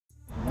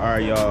All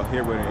right, y'all,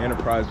 here with an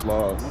Enterprise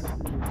vlog.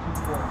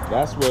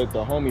 That's what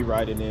the homie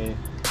riding in.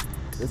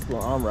 This is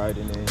what I'm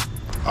riding in.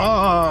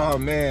 Oh,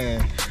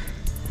 man.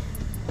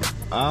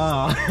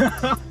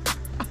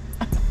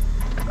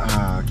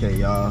 Okay,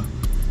 y'all.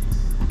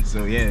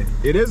 So, yeah,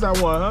 it is that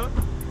one, huh?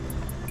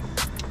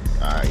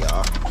 All right,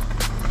 y'all.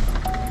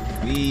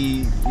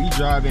 We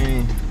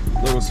driving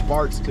little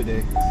Sparks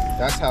today.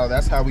 That's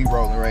how we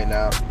rolling right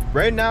now.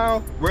 Right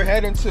now, we're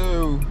heading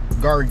to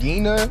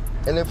Gardena,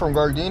 and then from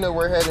Gardena,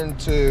 we're heading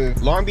to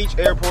Long Beach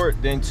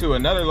Airport, then to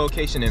another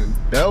location in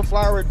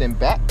Bellflower, then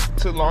back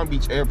to Long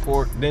Beach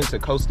Airport, then to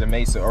Costa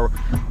Mesa. Or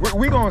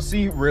we gonna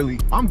see, really.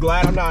 I'm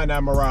glad I'm not in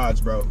that Mirage,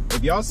 bro.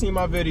 If y'all see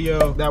my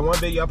video, that one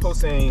video I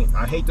posted saying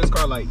I hate this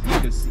car, like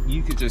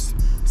you could just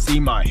see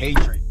my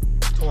hatred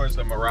towards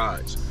the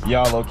Mirage.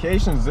 Y'all,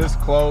 locations this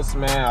close,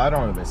 man, I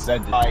don't even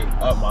set the light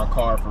up my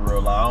car for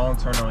real. Like, I don't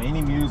turn on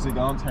any music, I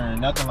don't turn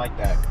nothing like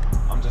that.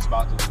 I'm just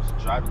about to just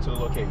drive it to a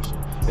location.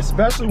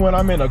 Especially when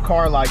I'm in a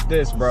car like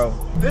this, bro.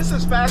 This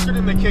is faster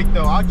than the Kick,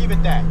 though. I'll give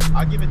it that.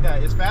 I'll give it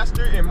that. It's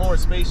faster and more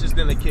spacious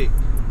than the Kick.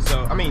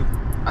 So, I mean,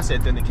 I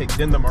said than the Kick,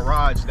 than the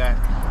Mirage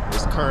that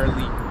is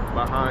currently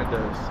behind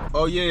us.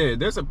 Oh yeah,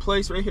 there's a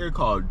place right here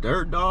called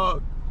Dirt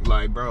Dog.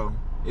 Like, bro,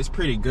 it's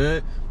pretty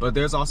good. But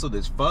there's also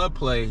this FUD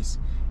place.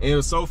 And it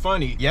was so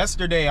funny.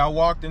 Yesterday, I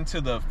walked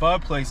into the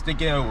FUD place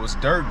thinking it was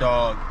Dirt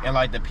Dog, and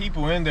like the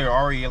people in there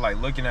already like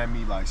looking at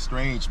me like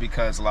strange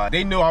because like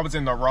they knew I was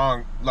in the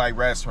wrong like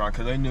restaurant,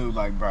 because they knew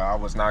like, bro, I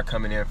was not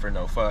coming in for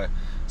no FUD.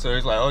 So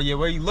it's like, oh yeah,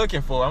 what are you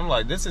looking for? I'm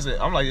like, this is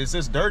it. I'm like, is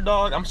this Dirt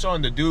Dog? I'm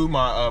showing the dude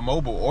my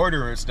mobile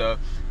order and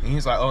stuff, and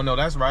he's like, oh no,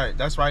 that's right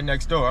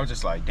next door. I'm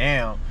just like,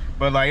 damn.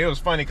 But like, it was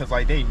funny because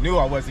like they knew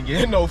I wasn't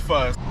getting no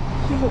fuss.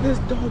 Yo, this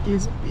dog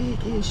is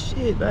big as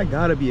shit. That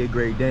gotta be a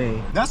Great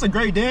Dane. That's a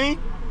Great Dane?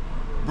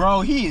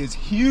 Bro, he is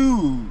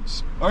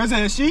huge. Or is it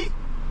a she?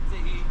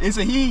 It's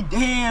a he.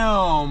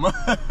 Damn. All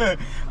right,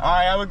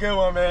 have a good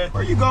one, man.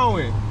 Where you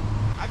going?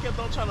 I kept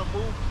on trying to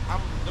move. I'm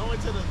going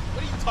to the,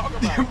 what are you talking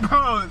about?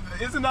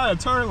 Bro, isn't that a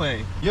turn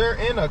lane? You're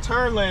in a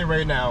turn lane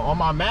right now. On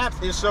my maps,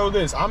 it showed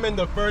this. I'm in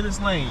the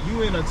furthest lane.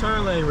 You in a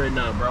turn lane right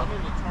now, bro. I'm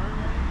in the turn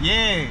lane?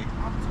 Yeah.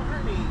 I'm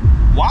turning.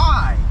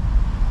 Why?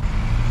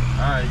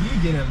 All right, you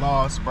getting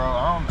lost, bro.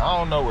 I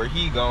don't know where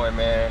he going,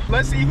 man.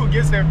 Let's see who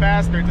gets there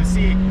faster to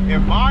see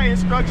if my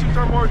instructions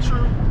are more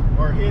true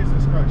or his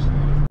instructions.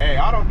 Hey,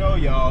 I don't know,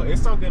 y'all.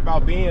 It's something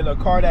about being in a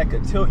car that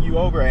could tilt you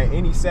over at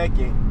any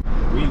second.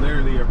 We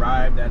literally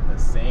arrived at the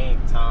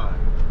same time.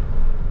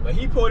 But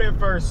he pulled in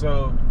first,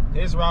 so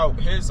his route,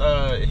 his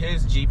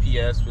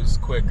GPS was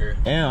quicker.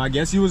 And I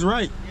guess he was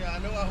right. Yeah, I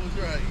know I was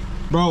right.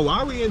 Bro, why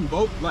are we in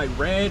both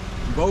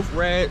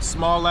red,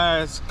 small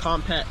ass,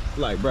 compact?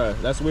 Like, bro,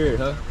 that's weird,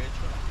 huh?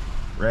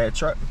 Red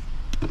truck.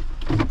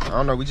 I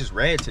don't know, we just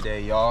red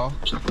today, y'all.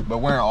 But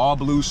wearing all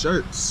blue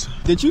shirts.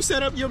 Did you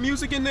set up your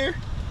music in there?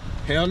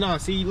 Hell no.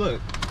 See,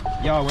 look.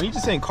 Y'all, when you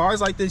just in cars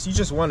like this, you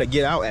just want to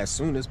get out as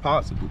soon as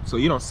possible. So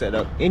you don't set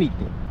up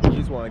anything. You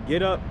just want to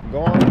get up, go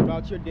on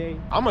about your day.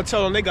 I'm going to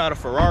tell them they got a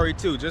Ferrari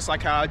too, just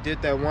like how I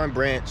did that one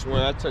branch when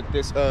I took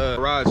this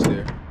garage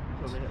there.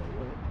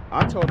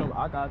 I told them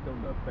I got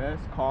them the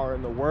best car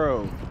in the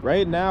world.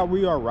 Right now,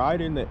 we are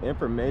writing the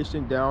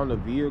information down the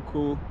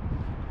vehicle.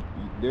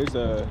 There's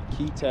a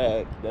key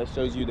tag that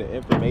shows you the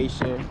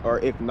information, or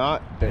if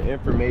not, the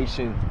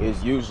information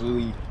is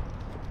usually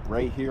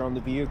right here on the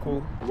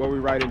vehicle. What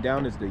we're writing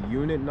down is the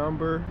unit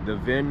number, the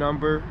VIN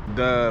number,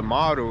 the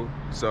model,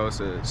 so it's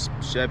a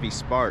Chevy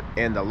Spark,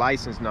 and the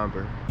license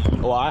number.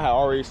 Well, I had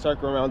already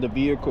circled around the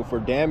vehicle for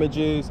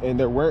damages, and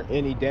there weren't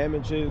any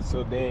damages,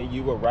 so then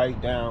you will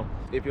write down,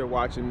 if you're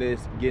watching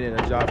this, getting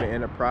a job at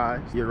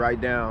Enterprise, you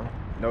write down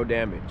no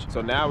damage.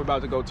 So now we're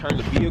about to go turn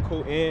the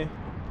vehicle in,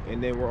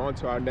 and then we're on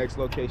to our next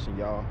location,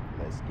 y'all.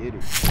 Let's get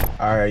it.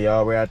 All right,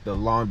 y'all, we're at the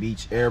Long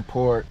Beach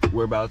Airport.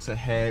 We're about to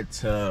head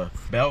to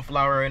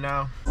Bellflower right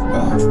now. You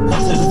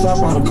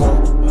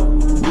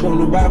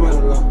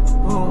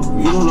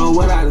don't know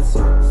what I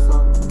deserve.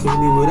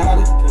 Can't be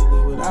without it.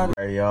 All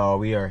right, y'all,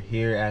 we are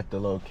here at the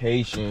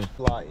location.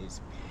 Lot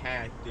is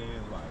packed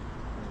in like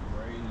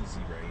crazy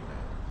right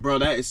now. Bro,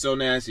 that is so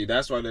nasty.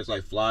 That's why there's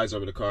like flies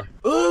over the car.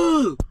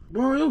 Ugh,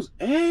 bro, those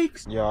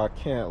eggs. Y'all, I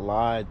can't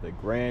lie, the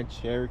Grand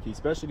Cherokee,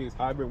 especially this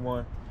hybrid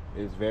one,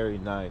 is very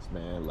nice,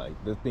 man. Like,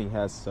 this thing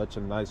has such a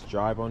nice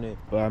drive on it.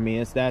 But I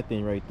mean, it's that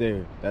thing right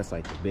there. That's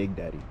like the big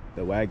daddy,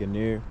 the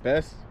Wagoneer.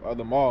 Best of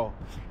them all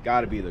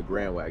gotta be the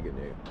Grand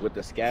Wagoneer with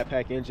the Scat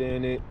Pack engine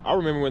in it. I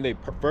remember when they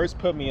first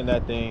put me in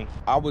that thing,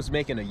 I was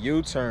making a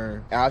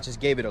U-turn and I just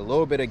gave it a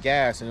little bit of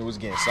gas and it was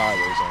getting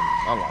sideways on me.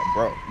 I'm like,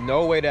 bro,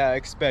 no way that I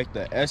expect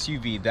the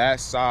SUV that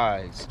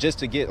size just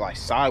to get like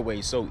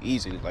sideways so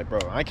easily. Like,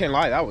 bro, I can't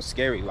lie, that was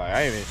scary. Like,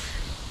 I even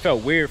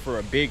felt weird for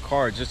a big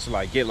car just to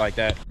like get like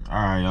that. All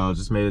right, y'all,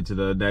 just made it to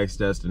the next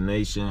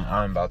destination.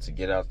 I'm about to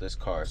get out this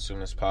car as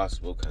soon as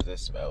possible because it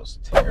smells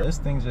terrible. This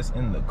thing's just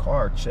in the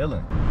car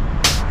chilling.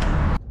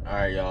 All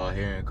right, y'all,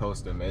 here in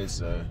Costa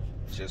Mesa,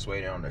 just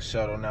waiting on the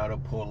shuttle now to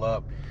pull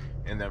up.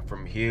 And then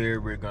from here,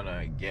 we're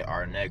gonna get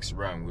our next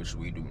run, which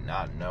we do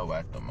not know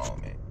at the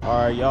moment.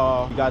 All right,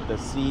 y'all, we got the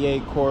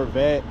C8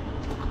 Corvette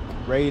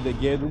ready to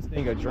give this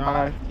thing a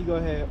drive. Can you go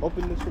ahead,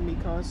 open this for me,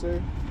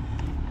 Concert?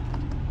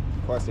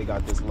 Of course, they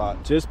got this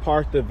lot. Just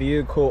parked the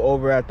vehicle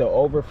over at the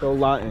overflow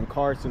lot in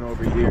Carson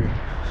over here.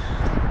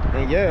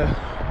 And yeah,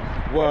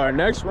 what our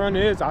next run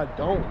is, I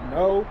don't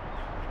know.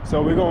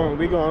 So we're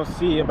gonna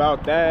see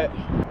about that.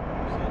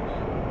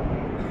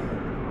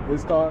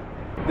 This car.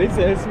 They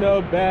said it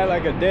smelled bad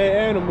like a dead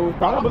animal.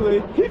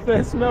 Probably. He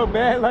said it smelled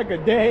bad like a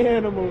dead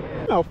animal.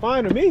 No,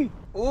 fine to me.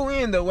 Ooh,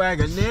 we in the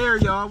Wagoneer,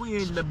 y'all. We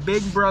in the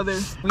big brother.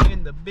 We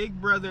in the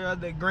big brother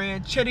of the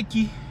Grand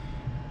Cherokee.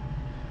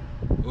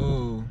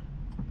 Ooh.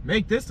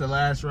 Make this the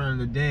last run of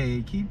the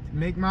day.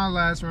 Make my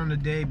last run of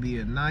the day be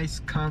a nice,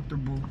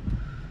 comfortable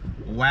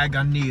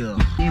Wagoneer.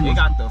 They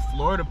got the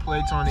Florida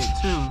plates on it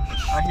too.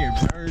 I hear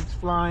birds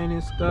flying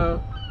and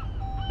stuff.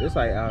 It's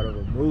like out of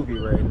a movie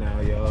right now,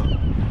 y'all. Know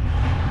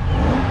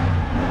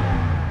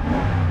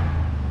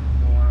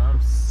what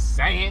I'm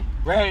saying?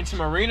 We're heading to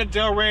Marina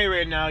Del Rey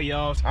right now,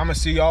 y'all. I'ma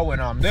see y'all when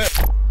I'm there.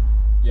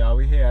 Y'all,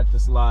 we here at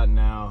this lot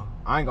now.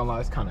 I ain't gonna lie,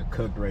 it's kind of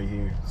cooked right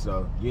here.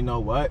 So, you know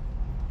what?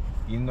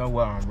 You know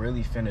what I'm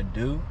really finna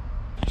do?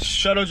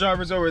 Shuttle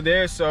driver's over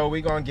there, so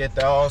we gonna get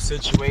that all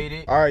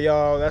situated. All right,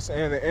 y'all, that's the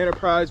end of the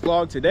Enterprise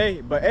vlog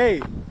today. But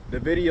hey, the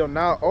video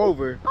not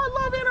over. I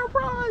love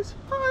Enterprise.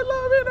 I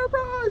love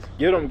Enterprise.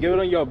 Give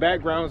them your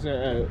backgrounds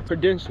and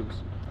credentials.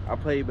 I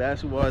played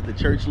basketball at the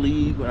church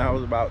league when I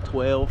was about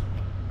 12.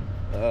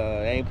 I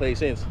ain't played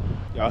since.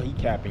 Y'all, he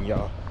capping,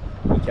 y'all.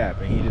 He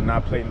capping. He did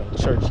not play no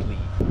church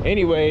league.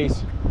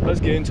 Anyways, let's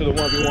get into the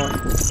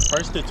 1v1.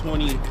 First to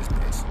 20,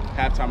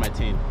 halftime at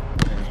 10.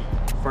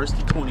 First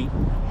to 20.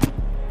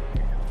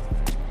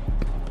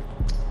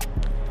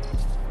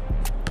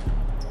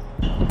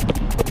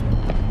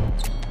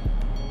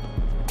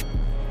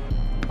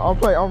 I'll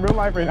play on real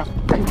life right now.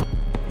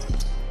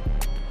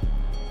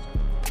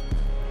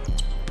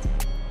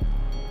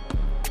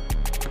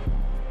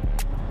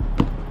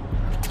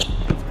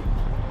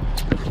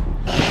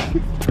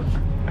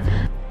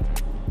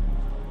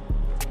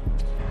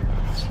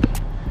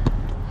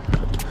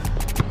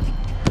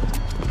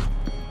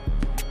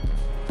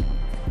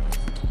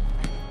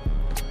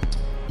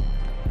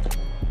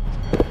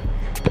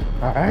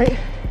 All right,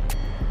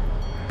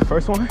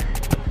 first one.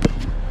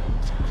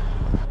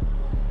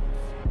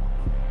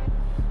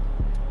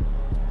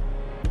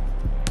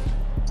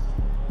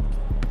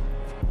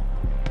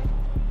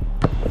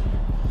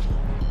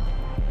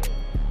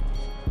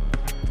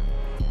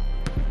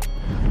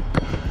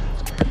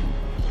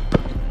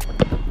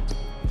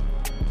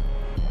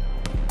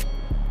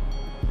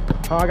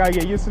 Oh, I gotta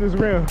get used to this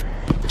rim.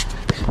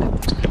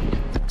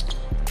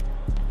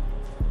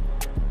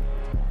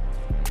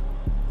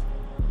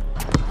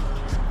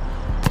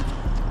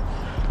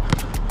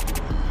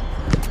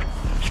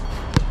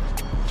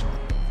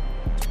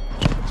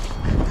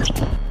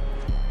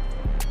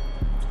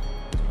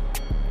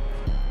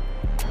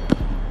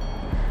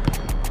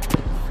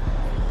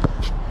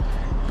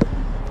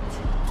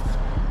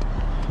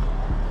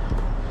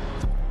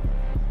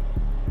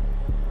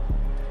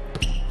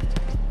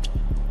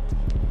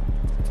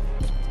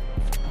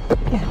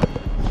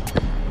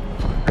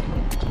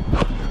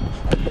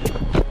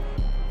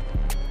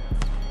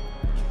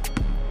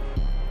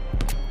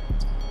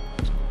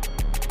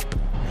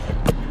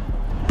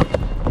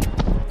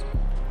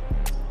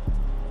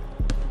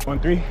 One,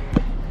 three.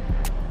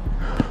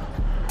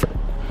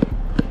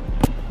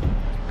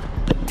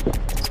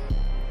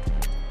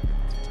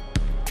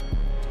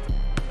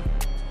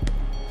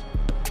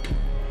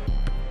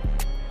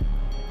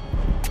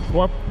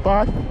 One,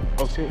 five.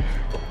 Oh shit.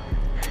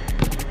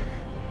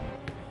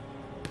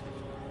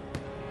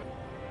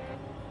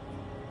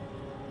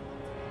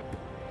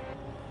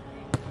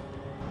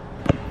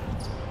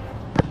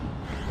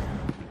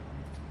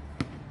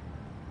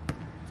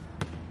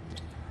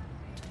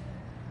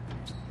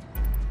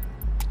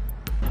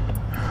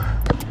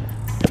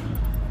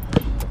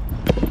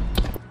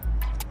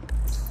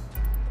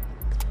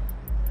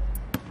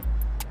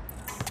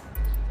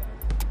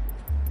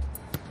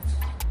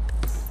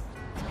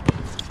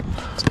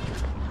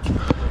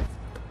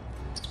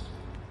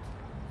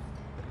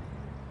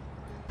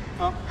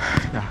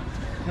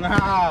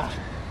 Nah.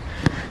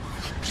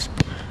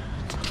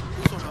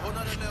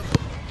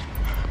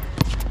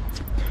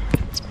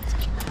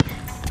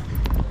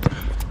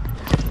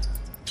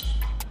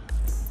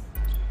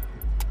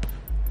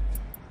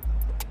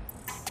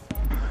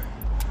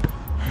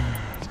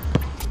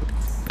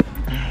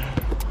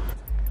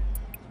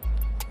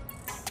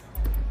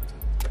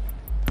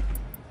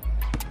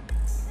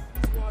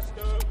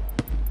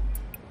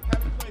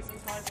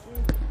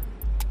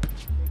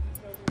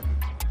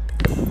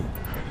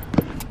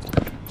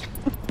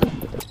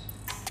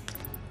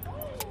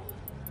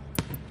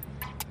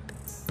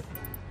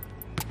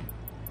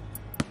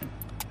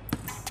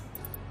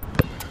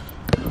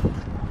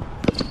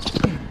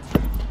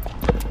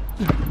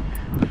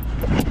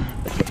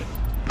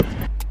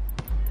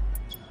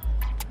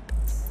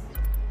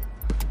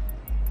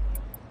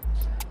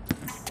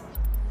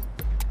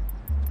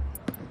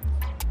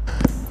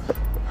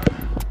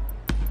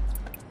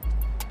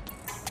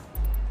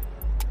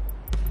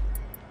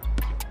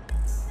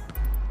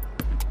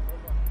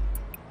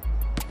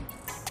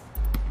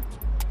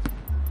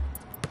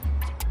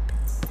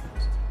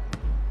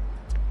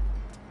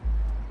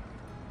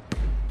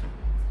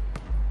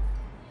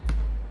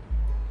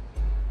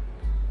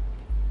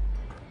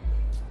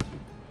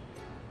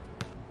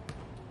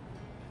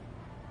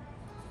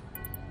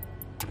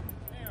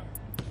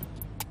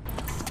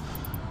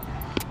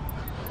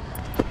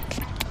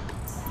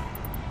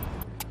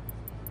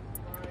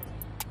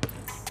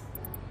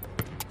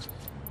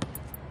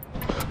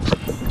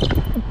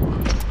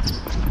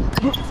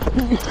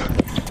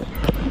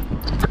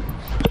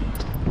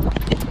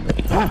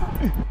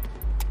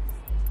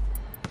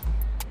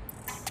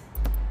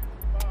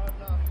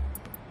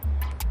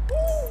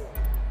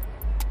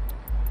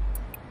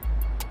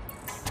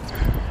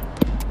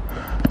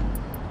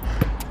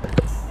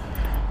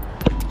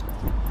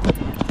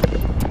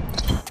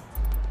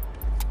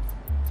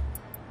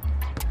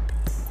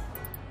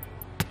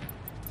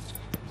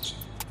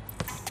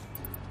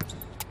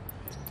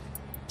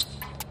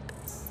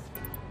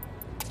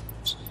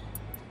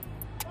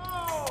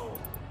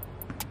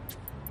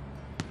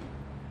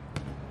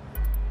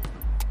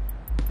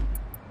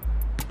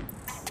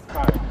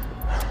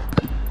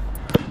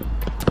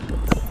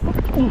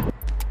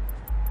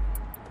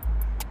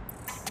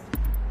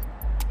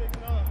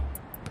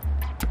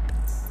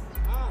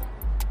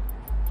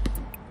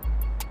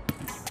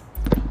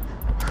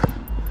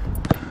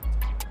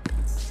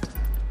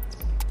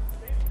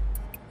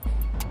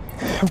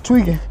 I'm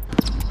tweaking.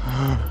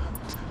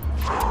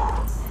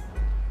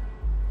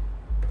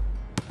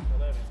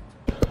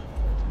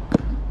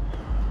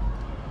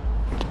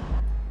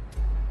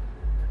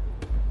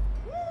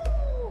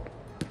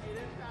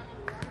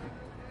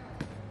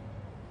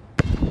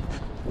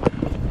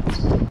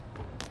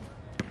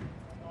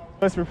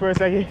 Whisper for a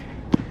second.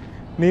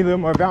 Need a little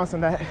more bounce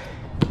on that.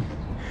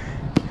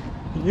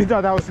 You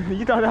thought that was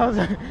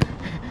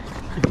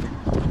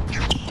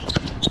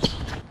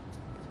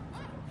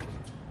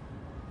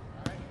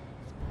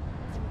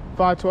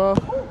 512.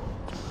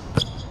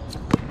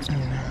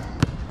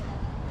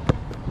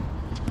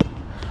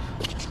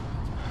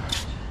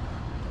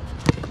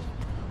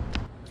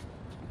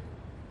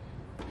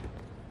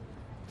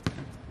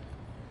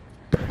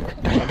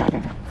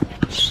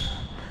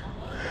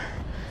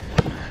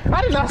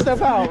 I did not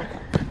step out.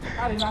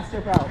 I did not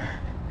step out.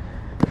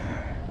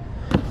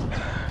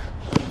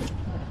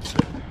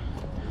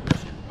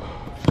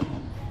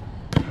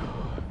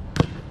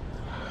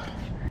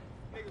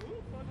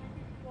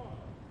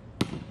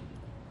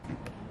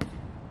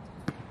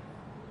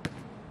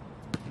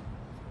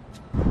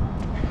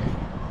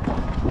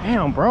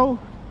 Damn, bro. All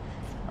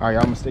right, y'all,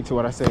 I'm gonna stick to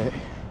what I said.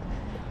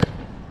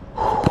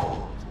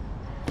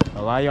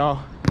 A lot, y'all.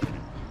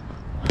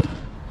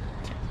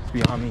 It's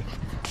beyond me.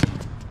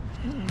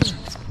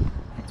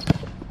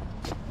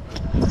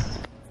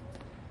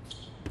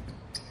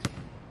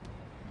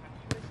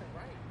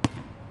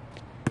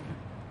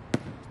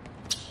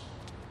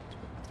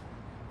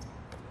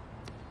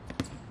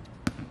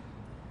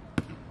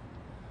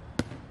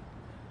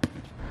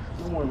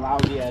 No more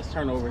lousy ass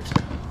turnovers.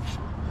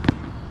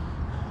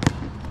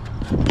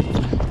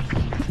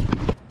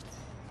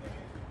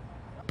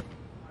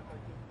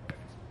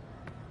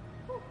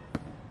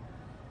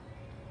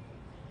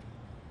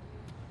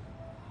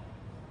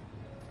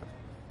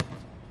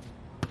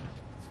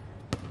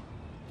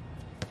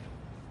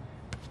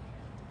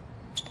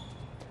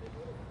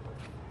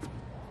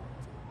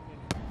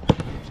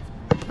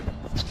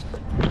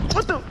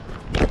 What the?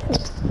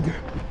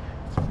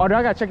 Oh, do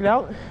I gotta check it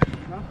out?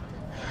 No.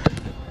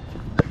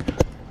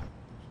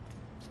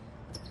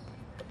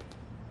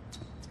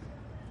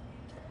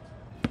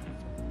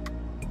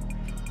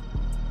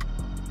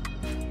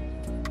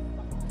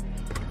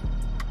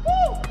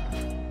 Woo!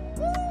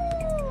 Woo!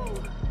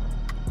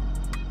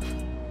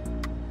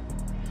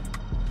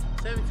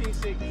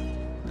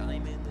 17-6.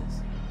 Diamond this.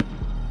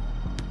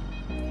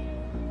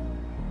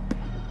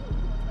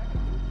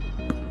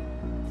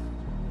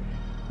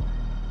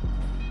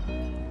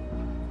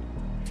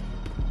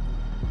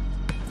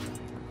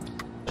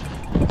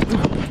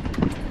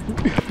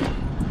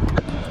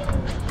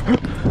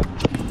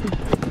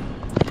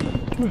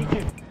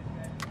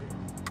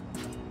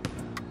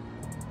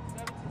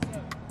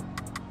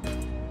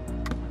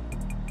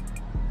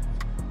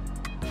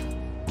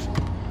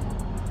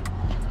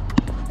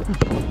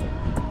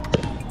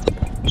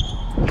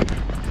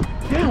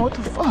 Damn, what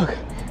the fuck?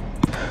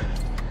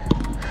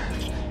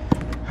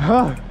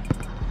 Huh.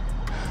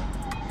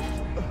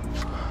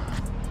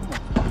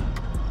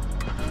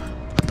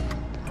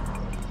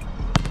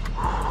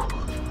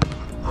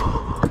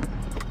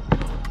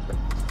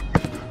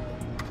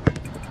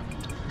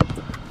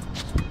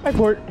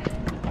 Backboard.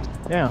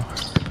 Damn.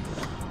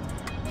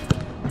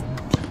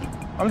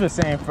 I'm just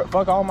saying,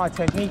 fuck all my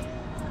technique.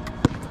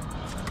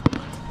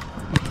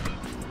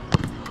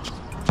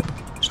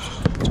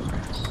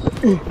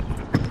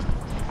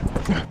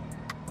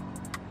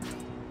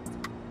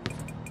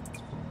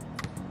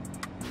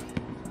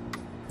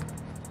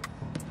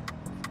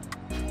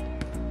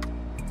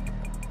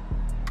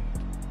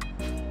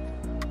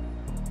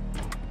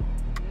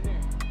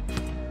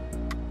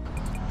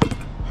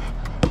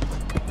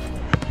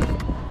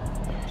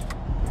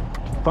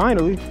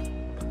 Finally.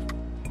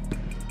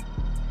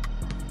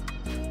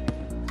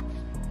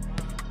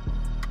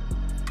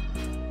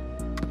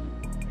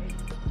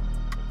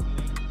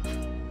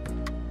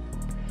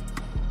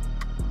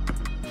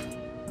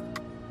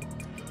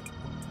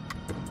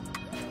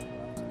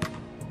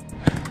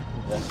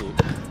 That's it.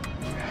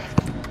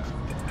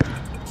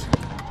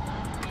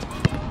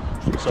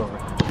 It's over.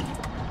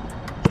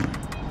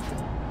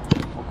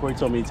 Well, Corey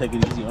told me to take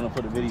it easy on him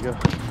for the video,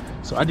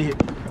 so I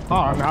did.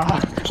 Oh, nah.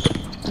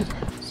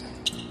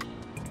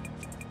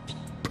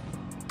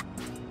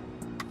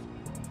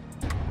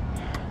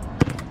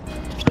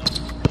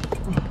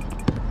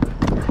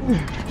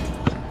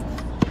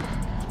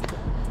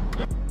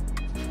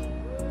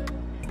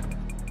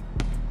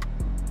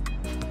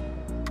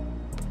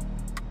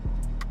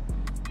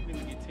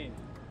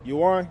 You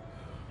won?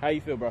 How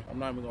you feel, bro? I'm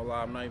not even gonna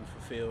lie, I'm not even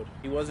fulfilled.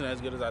 He wasn't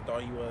as good as I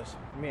thought he was.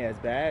 I mean, it's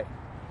bad.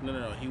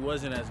 No, he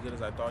wasn't as good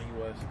as I thought he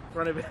was.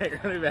 Run it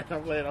back,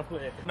 I'm playing.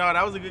 No,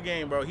 that was a good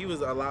game, bro. He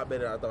was a lot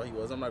better than I thought he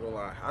was, I'm not gonna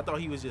lie. I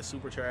thought he was just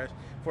super trash.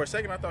 For a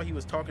second, I thought he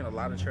was talking a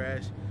lot of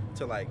trash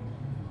to, like,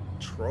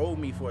 troll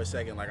me for a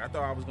second. Like, I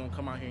thought I was gonna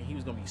come out here and he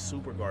was gonna be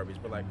super garbage,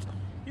 but, like,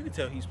 you can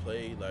tell he's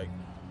played, like,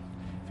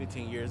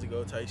 15 years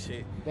ago type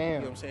shit. Damn. You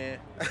know what I'm saying?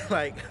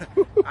 Like,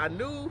 I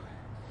knew,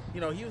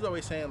 you know, he was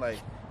always saying, like,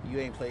 you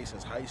ain't played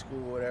since high school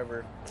or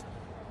whatever.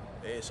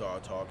 It's all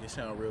talk. It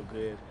sound real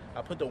good.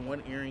 I put the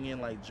one earring in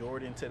like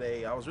Jordan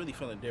today. I was really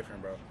feeling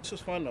different, bro. This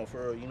was fun though,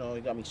 for real. You know,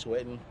 it got me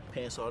sweating,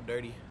 pants all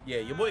dirty. Yeah,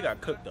 your boy got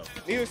cooked though.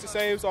 Needless to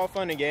say, it was all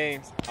fun and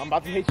games. I'm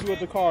about to hit you with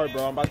the card,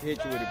 bro. I'm about to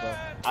hit you with it, bro.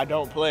 I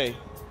don't play.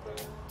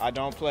 I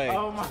don't play.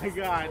 Oh my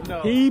God,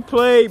 no. He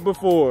played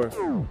before.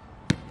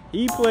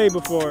 He played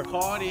before.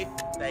 Called it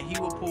that he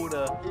would pull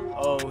the,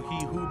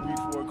 he hoop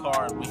before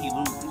card when he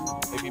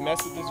loses. If you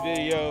mess with this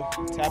video,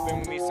 tap in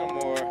with me some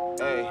more.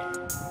 Hey,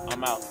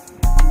 I'm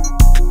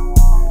out.